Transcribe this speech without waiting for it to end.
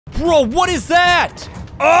Bro, what is that?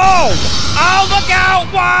 Oh! Oh, look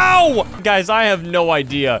out! Wow! Guys, I have no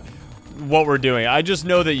idea what we're doing. I just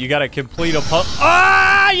know that you gotta complete a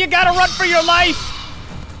you gotta run for your life!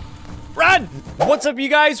 Run! What's up, you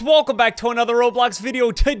guys? Welcome back to another Roblox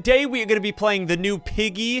video. Today, we are gonna be playing the new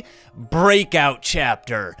Piggy Breakout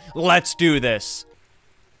chapter. Let's do this.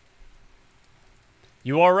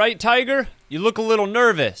 You alright, Tiger? You look a little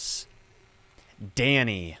nervous.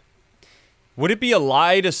 Danny. Would it be a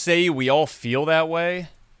lie to say we all feel that way?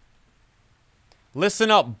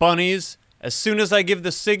 Listen up, bunnies. As soon as I give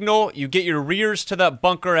the signal, you get your rears to that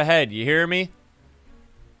bunker ahead. You hear me?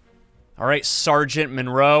 Alright, Sergeant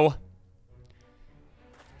Monroe.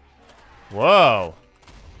 Whoa.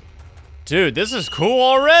 Dude, this is cool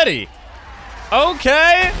already.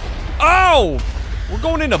 Okay. Oh! We're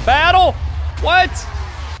going into battle? What?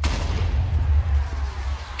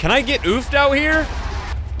 Can I get oofed out here?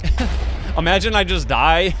 Imagine I just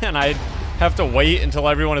die and I have to wait until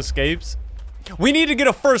everyone escapes. We need to get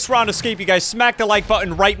a first round escape, you guys. Smack the like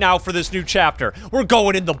button right now for this new chapter. We're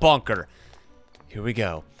going in the bunker. Here we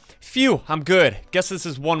go. Phew, I'm good. Guess this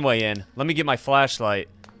is one way in. Let me get my flashlight.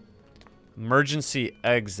 Emergency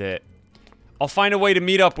exit. I'll find a way to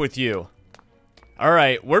meet up with you.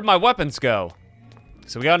 Alright, where'd my weapons go?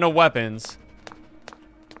 So we got no weapons.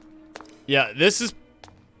 Yeah, this is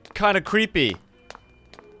kind of creepy.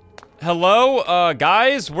 Hello,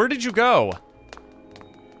 guys? Where did you go?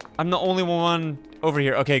 I'm the only one over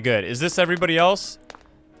here. Okay, good. Is this everybody else?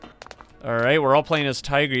 Alright, we're all playing as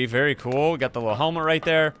Tiger. Very cool. We got the little helmet right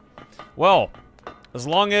there. Well, as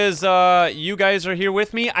long as you guys are here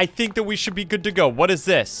with me, I think that we should be good to go. What is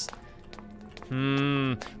this?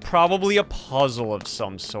 Probably a puzzle of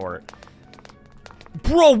some sort.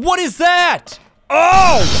 Bro, what is that?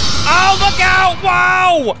 Oh! Oh, look out!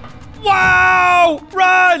 Wow! Wow!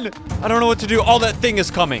 Run! I don't know what to do. Oh, that thing is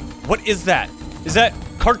coming. What is that? Is that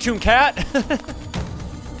Cartoon Cat?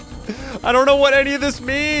 I don't know what any of this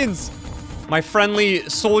means. My friendly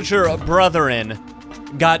soldier brethren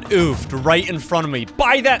got oofed right in front of me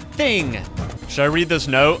by that thing. Should I read this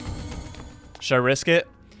note? Should I risk it?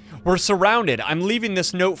 We're surrounded. I'm leaving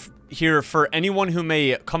this note here for anyone who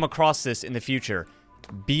may come across this in the future.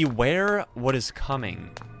 Beware what is coming.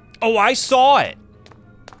 Oh, I saw it.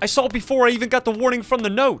 I saw it before I even got the warning from the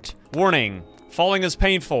note. Warning. Falling is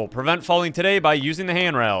painful. Prevent falling today by using the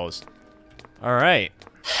handrails. Alright.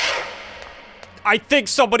 I think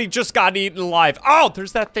somebody just got eaten alive. Oh,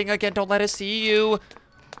 there's that thing again. Don't let us see you.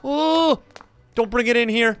 Ooh. Don't bring it in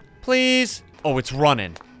here, please. Oh, it's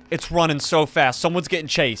running. It's running so fast. Someone's getting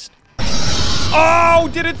chased. Oh,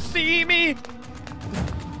 did it see me?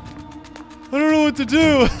 I don't know what to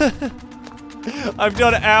do. I've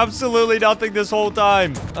done absolutely nothing this whole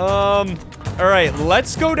time. Alright,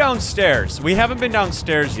 let's go downstairs. We haven't been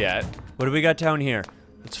downstairs yet. What do we got down here?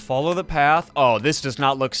 Let's follow the path. Oh, this does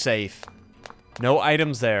not look safe. No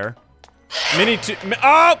items there. Mini 2.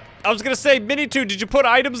 Oh! I was gonna say, Mini 2, did you put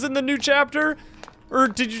items in the new chapter? Or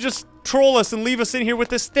did you just troll us and leave us in here with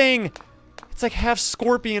this thing? It's like half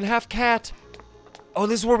scorpion, half cat. Oh,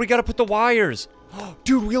 this is where we gotta put the wires.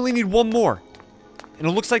 Dude, we only need one more. And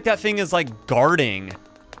it looks like that thing is like guarding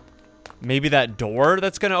maybe that door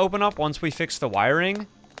that's gonna open up once we fix the wiring.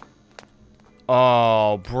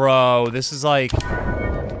 Oh, bro, this is like...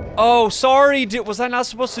 Oh, sorry, was I not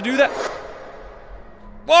supposed to do that?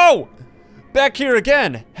 Whoa! Back here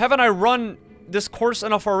again. Haven't I run this course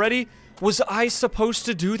enough already? Was I supposed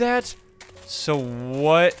to do that? So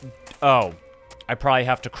what? Oh, I probably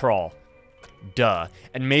have to crawl. Duh.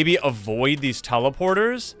 And maybe avoid these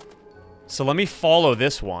teleporters? So let me follow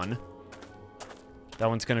this one. That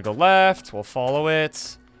one's gonna go left. We'll follow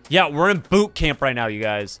it. Yeah, we're in boot camp right now, you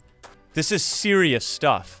guys. This is serious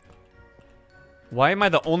stuff. Why am I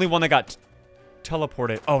the only one that got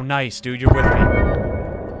teleported? Oh, nice, dude. You're with me.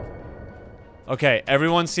 Okay,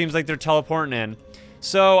 everyone seems like they're teleporting in.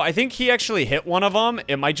 So, I think he actually hit one of them.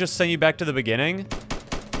 It might just send you back to the beginning.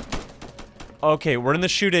 Okay, we're in the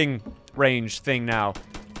shooting range thing now.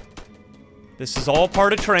 This is all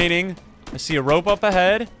part of training. I see a rope up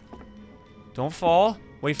ahead. Don't fall.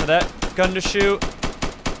 Wait for that gun to shoot.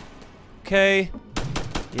 Okay.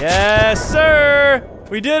 Yes, sir!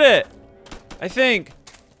 We did it! I think.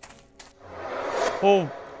 Oh,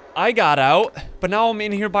 I got out, but now I'm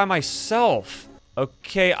in here by myself.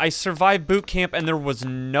 Okay, I survived boot camp and there was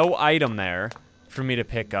no item there for me to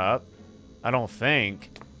pick up. I don't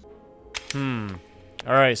think.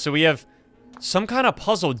 Alright, so we have some kind of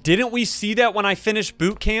puzzle. Didn't we see that when I finished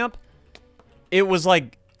boot camp? It was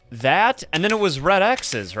like that, and then it was red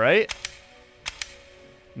X's, right?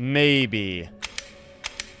 Maybe.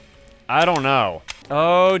 I don't know.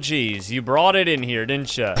 Oh, geez. You brought it in here,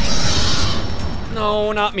 didn't you?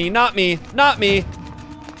 No, not me, not me, not me.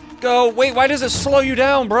 Go. Wait, why does it slow you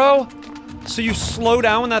down, bro? So you slow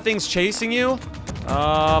down when that thing's chasing you?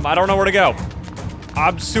 I don't know where to go.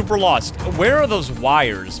 I'm super lost. Where are those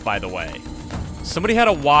wires, by the way? Somebody had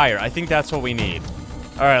a wire. I think that's what we need.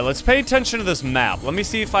 All right, let's pay attention to this map. Let me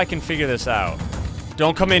see if I can figure this out.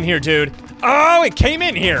 Don't come in here, dude. Oh, it came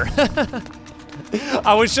in here.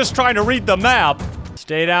 I was just trying to read the map.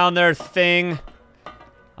 Stay down there, thing.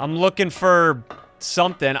 I'm looking for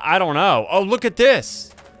something. I don't know. Oh, look at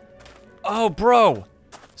this. Oh, bro.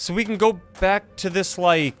 So we can go back to this,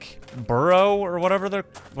 like, burrow or whatever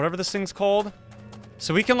this thing's called.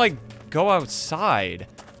 So we can, like, go outside.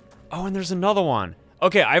 Oh, and there's another one.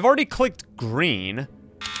 Okay, I've already clicked green.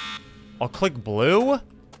 I'll click blue.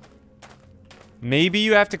 Maybe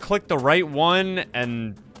you have to click the right one,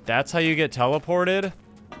 and that's how you get teleported.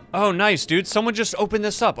 Oh, nice, dude. Someone just opened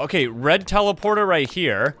this up. Okay, red teleporter right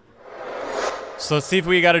here. So let's see if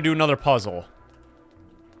we gotta do another puzzle.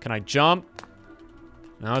 Can I jump?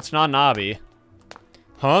 No, it's not an obby.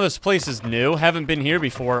 Huh, this place is new. Haven't been here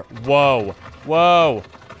before. Whoa. Whoa.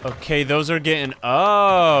 Okay, those are getting...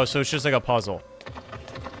 Oh, so it's just like a puzzle.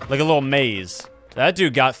 Like a little maze. That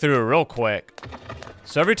dude got through it real quick.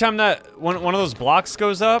 So every time that one of those blocks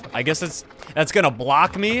goes up, I guess that's gonna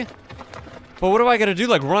block me. But what do I gotta do?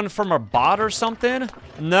 Like run from a bot or something?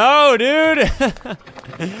 No, dude.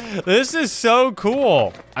 This is so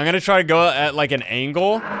cool. I'm gonna try to go at like an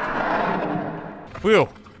angle. Whew.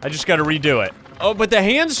 I just gotta redo it. Oh, but the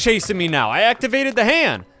hand's chasing me now. I activated the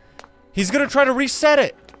hand. He's gonna try to reset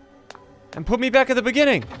it and put me back at the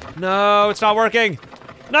beginning. No, it's not working.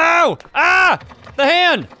 No! Ah! The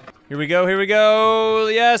hand! Here we go, here we go.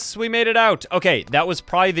 Yes, we made it out. Okay, that was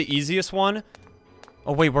probably the easiest one.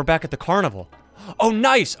 Oh, wait, we're back at the carnival. Oh,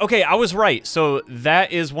 nice. Okay, I was right. So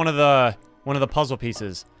that is one of the puzzle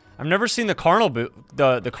pieces. I've never seen the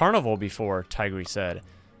carnival before, Tigry said.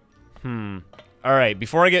 All right,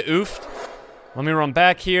 before I get oofed, let me run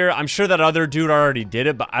back here. I'm sure that other dude already did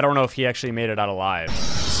it, but I don't know if he actually made it out alive.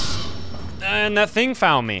 And that thing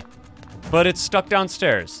found me, but it's stuck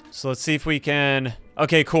downstairs. So let's see if we can...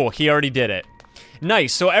 Okay, cool. He already did it.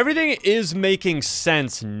 Nice. So everything is making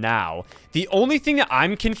sense now. The only thing that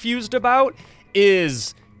I'm confused about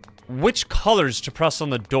is which colors to press on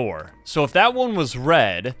the door. So if that one was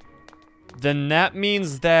red, then that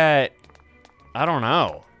means that... I don't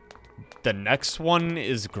know. The next one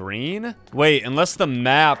is green? Wait, unless the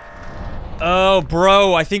map... Oh,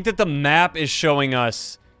 bro, I think that the map is showing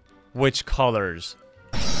us which colors.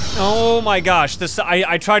 Oh my gosh,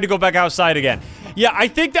 I tried to go back outside again. Yeah, I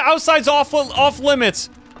think the outside's off limits.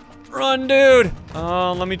 Run, dude.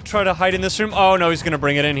 Let me try to hide in this room. Oh no, he's gonna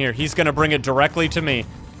bring it in here. He's gonna bring it directly to me.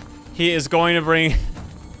 He is going to bring...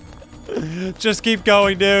 Just keep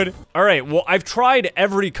going, dude. All right, well, I've tried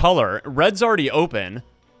every color. Red's already open.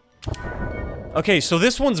 Okay, so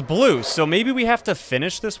this one's blue, so maybe we have to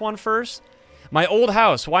finish this one first. My old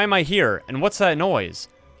house, why am I here? And what's that noise?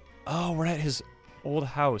 Oh, we're at his old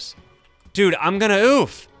house. Dude, I'm gonna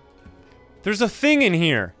oof. There's a thing in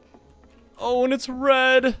here. Oh, and it's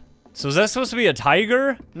red. So is that supposed to be a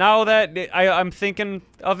tiger? Now that I'm thinking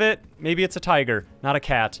of it, maybe it's a tiger, not a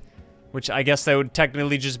cat. Which I guess that would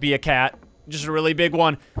technically just be a cat. Just a really big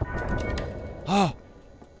one. Oh,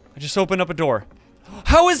 I just opened up a door.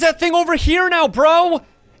 How is that thing over here now, bro?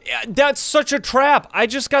 That's such a trap. I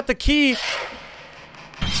just got the key.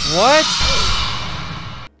 What?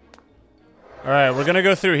 All right, we're gonna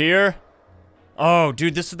go through here. Oh,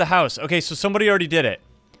 dude, this is the house. Okay, so somebody already did it.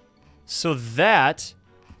 So that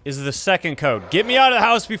is the second code. Get me out of the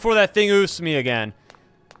house before that thing oofs me again.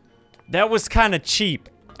 That was kind of cheap.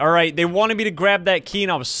 All right, they wanted me to grab that key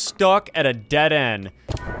and I was stuck at a dead end.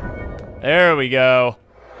 There we go.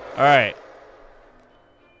 All right.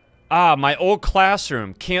 Ah, my old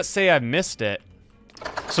classroom. Can't say I missed it.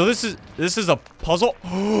 So this is a puzzle.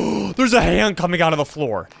 There's a hand coming out of the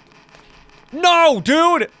floor. No,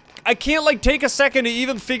 dude! I can't, like, take a second to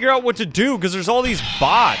even figure out what to do because there's all these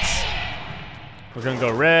bots. We're gonna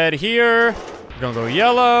go red here. We're gonna go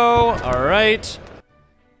yellow. All right.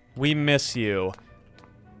 We miss you.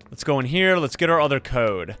 Let's go in here. Let's get our other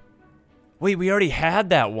code. Wait, we already had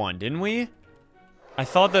that one, didn't we? I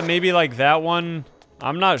thought that maybe, like, that one...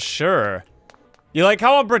 I'm not sure. You like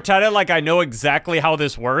how I'm pretending like I know exactly how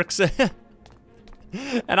this works?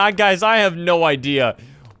 And guys, I have no idea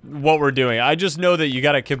what we're doing. I just know that you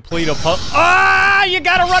gotta complete a puzzle. Ah! You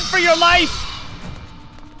gotta run for your life!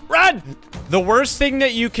 Run! The worst thing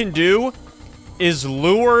that you can do is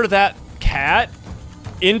lure that cat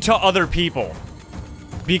into other people.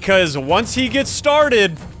 Because once he gets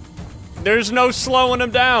started, there's no slowing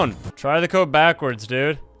him down. Try the code backwards,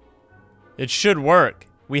 dude. It should work.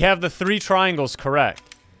 We have the 3 triangles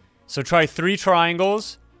correct. So try 3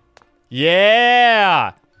 triangles.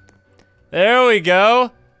 Yeah! There we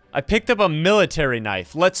go. I picked up a military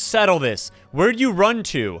knife. Let's settle this. Where'd you run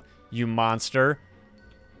to, you monster?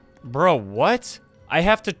 Bro, what? I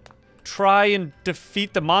have to try and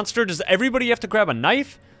defeat the monster? Does everybody have to grab a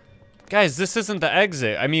knife? Guys, this isn't the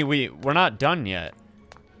exit. I mean, we're not done yet.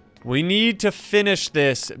 We need to finish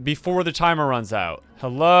this before the timer runs out.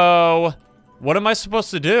 Hello? What am I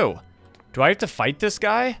supposed to do? Do I have to fight this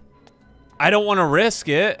guy? I don't want to risk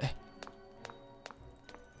it.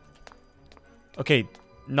 Okay,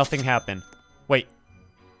 nothing happened. Wait.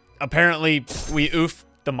 Apparently, we oofed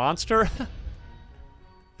the monster?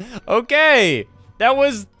 Okay. That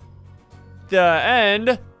was the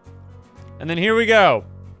end. And then here we go.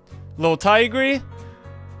 Little Tigry.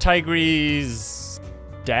 Tigry's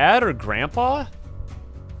dad or grandpa?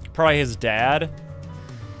 Probably his dad.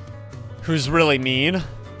 Who's really mean.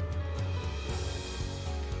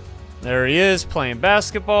 There he is, playing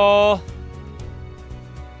basketball.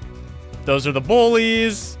 Those are the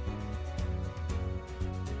bullies.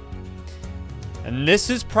 And this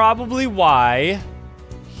is probably why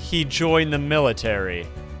he joined the military.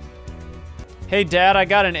 Hey, Dad, I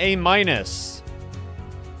got an A-.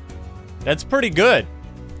 That's pretty good.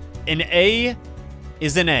 An A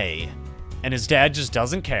is an A. And his dad just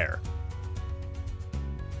doesn't care.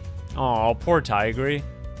 Aw, poor Tigry.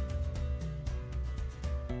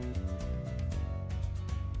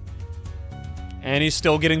 And he's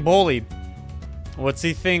still getting bullied. What's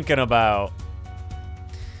he thinking about?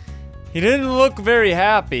 He didn't look very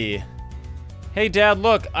happy. Hey, Dad,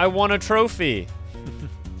 look, I won a trophy.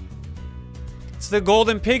 It's the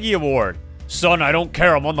Golden Piggy Award. Son, I don't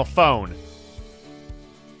care, I'm on the phone.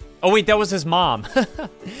 Oh, wait, that was his mom.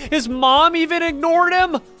 His mom even ignored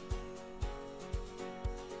him?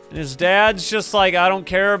 And his dad's just like, I don't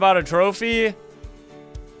care about a trophy?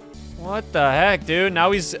 What the heck, dude?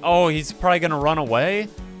 Now he's probably gonna run away?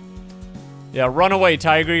 Yeah, run away,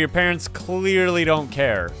 Tiger. Your parents clearly don't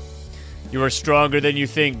care. You are stronger than you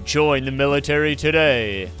think. Join the military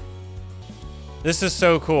today. This is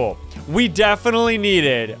so cool. We definitely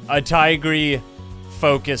needed a Tigry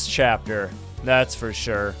focused chapter. That's for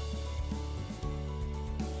sure.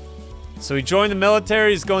 So he joined the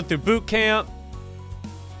military. He's going through boot camp.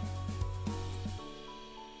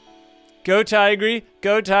 Go Tigry.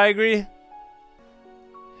 Go Tigry.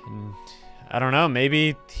 And I don't know.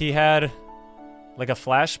 Maybe he had like a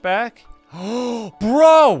flashback. Oh,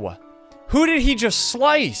 bro! Who did he just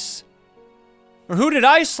slice? Or who did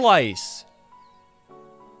I slice?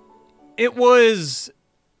 It was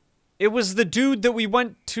the dude that we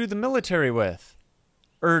went to the military with.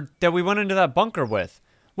 Or that we went into that bunker with.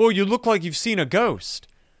 Well, you look like you've seen a ghost.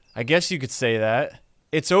 I guess you could say that.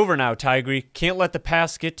 It's over now, Tigry. Can't let the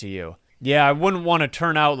past get to you. Yeah, I wouldn't want to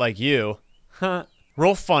turn out like you. Huh.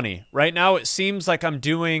 Real funny. Right now, it seems like I'm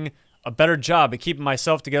doing a better job at keeping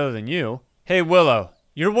myself together than you. Hey, Willow.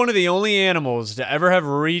 You're one of the only animals to ever have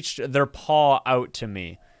reached their paw out to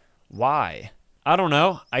me. Why? I don't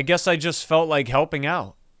know. I guess I just felt like helping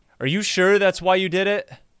out. Are you sure that's why you did it?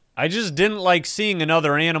 I just didn't like seeing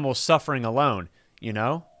another animal suffering alone, you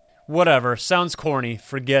know? Whatever. Sounds corny.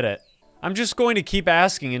 Forget it. I'm just going to keep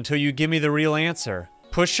asking until you give me the real answer.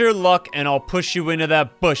 Push your luck and I'll push you into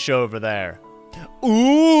that bush over there.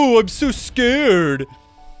 Ooh, I'm so scared.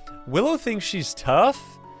 Willow thinks she's tough,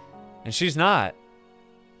 and she's not.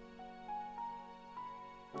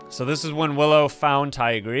 So this is when Willow found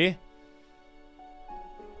Tigry.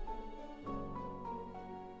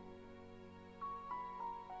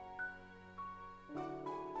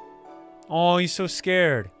 Oh, he's so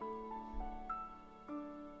scared.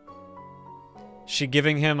 She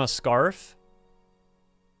giving him a scarf?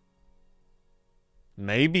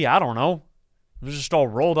 Maybe, I don't know. It was just all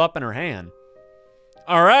rolled up in her hand.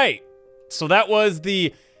 All right. So that was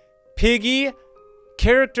the Piggy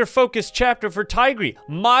character-focused chapter for Tigry.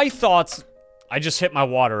 My thoughts... I just hit my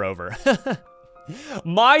water over.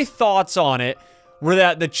 My thoughts on it were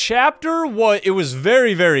that the chapter was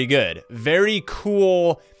very, very good. Very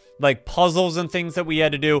cool, like, puzzles and things that we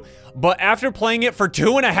had to do. But after playing it for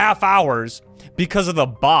 2.5 hours, because of the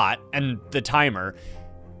bot and the timer,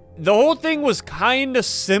 the whole thing was kind of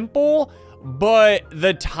simple, but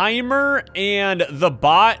the timer and the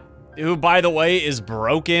bot, who, by the way, is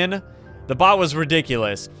broken, the bot was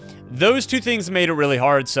ridiculous. Those two things made it really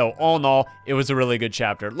hard, so all in all, it was a really good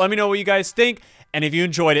chapter. Let me know what you guys think, and if you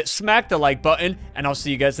enjoyed it, smack the like button, and I'll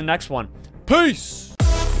see you guys in the next one. Peace!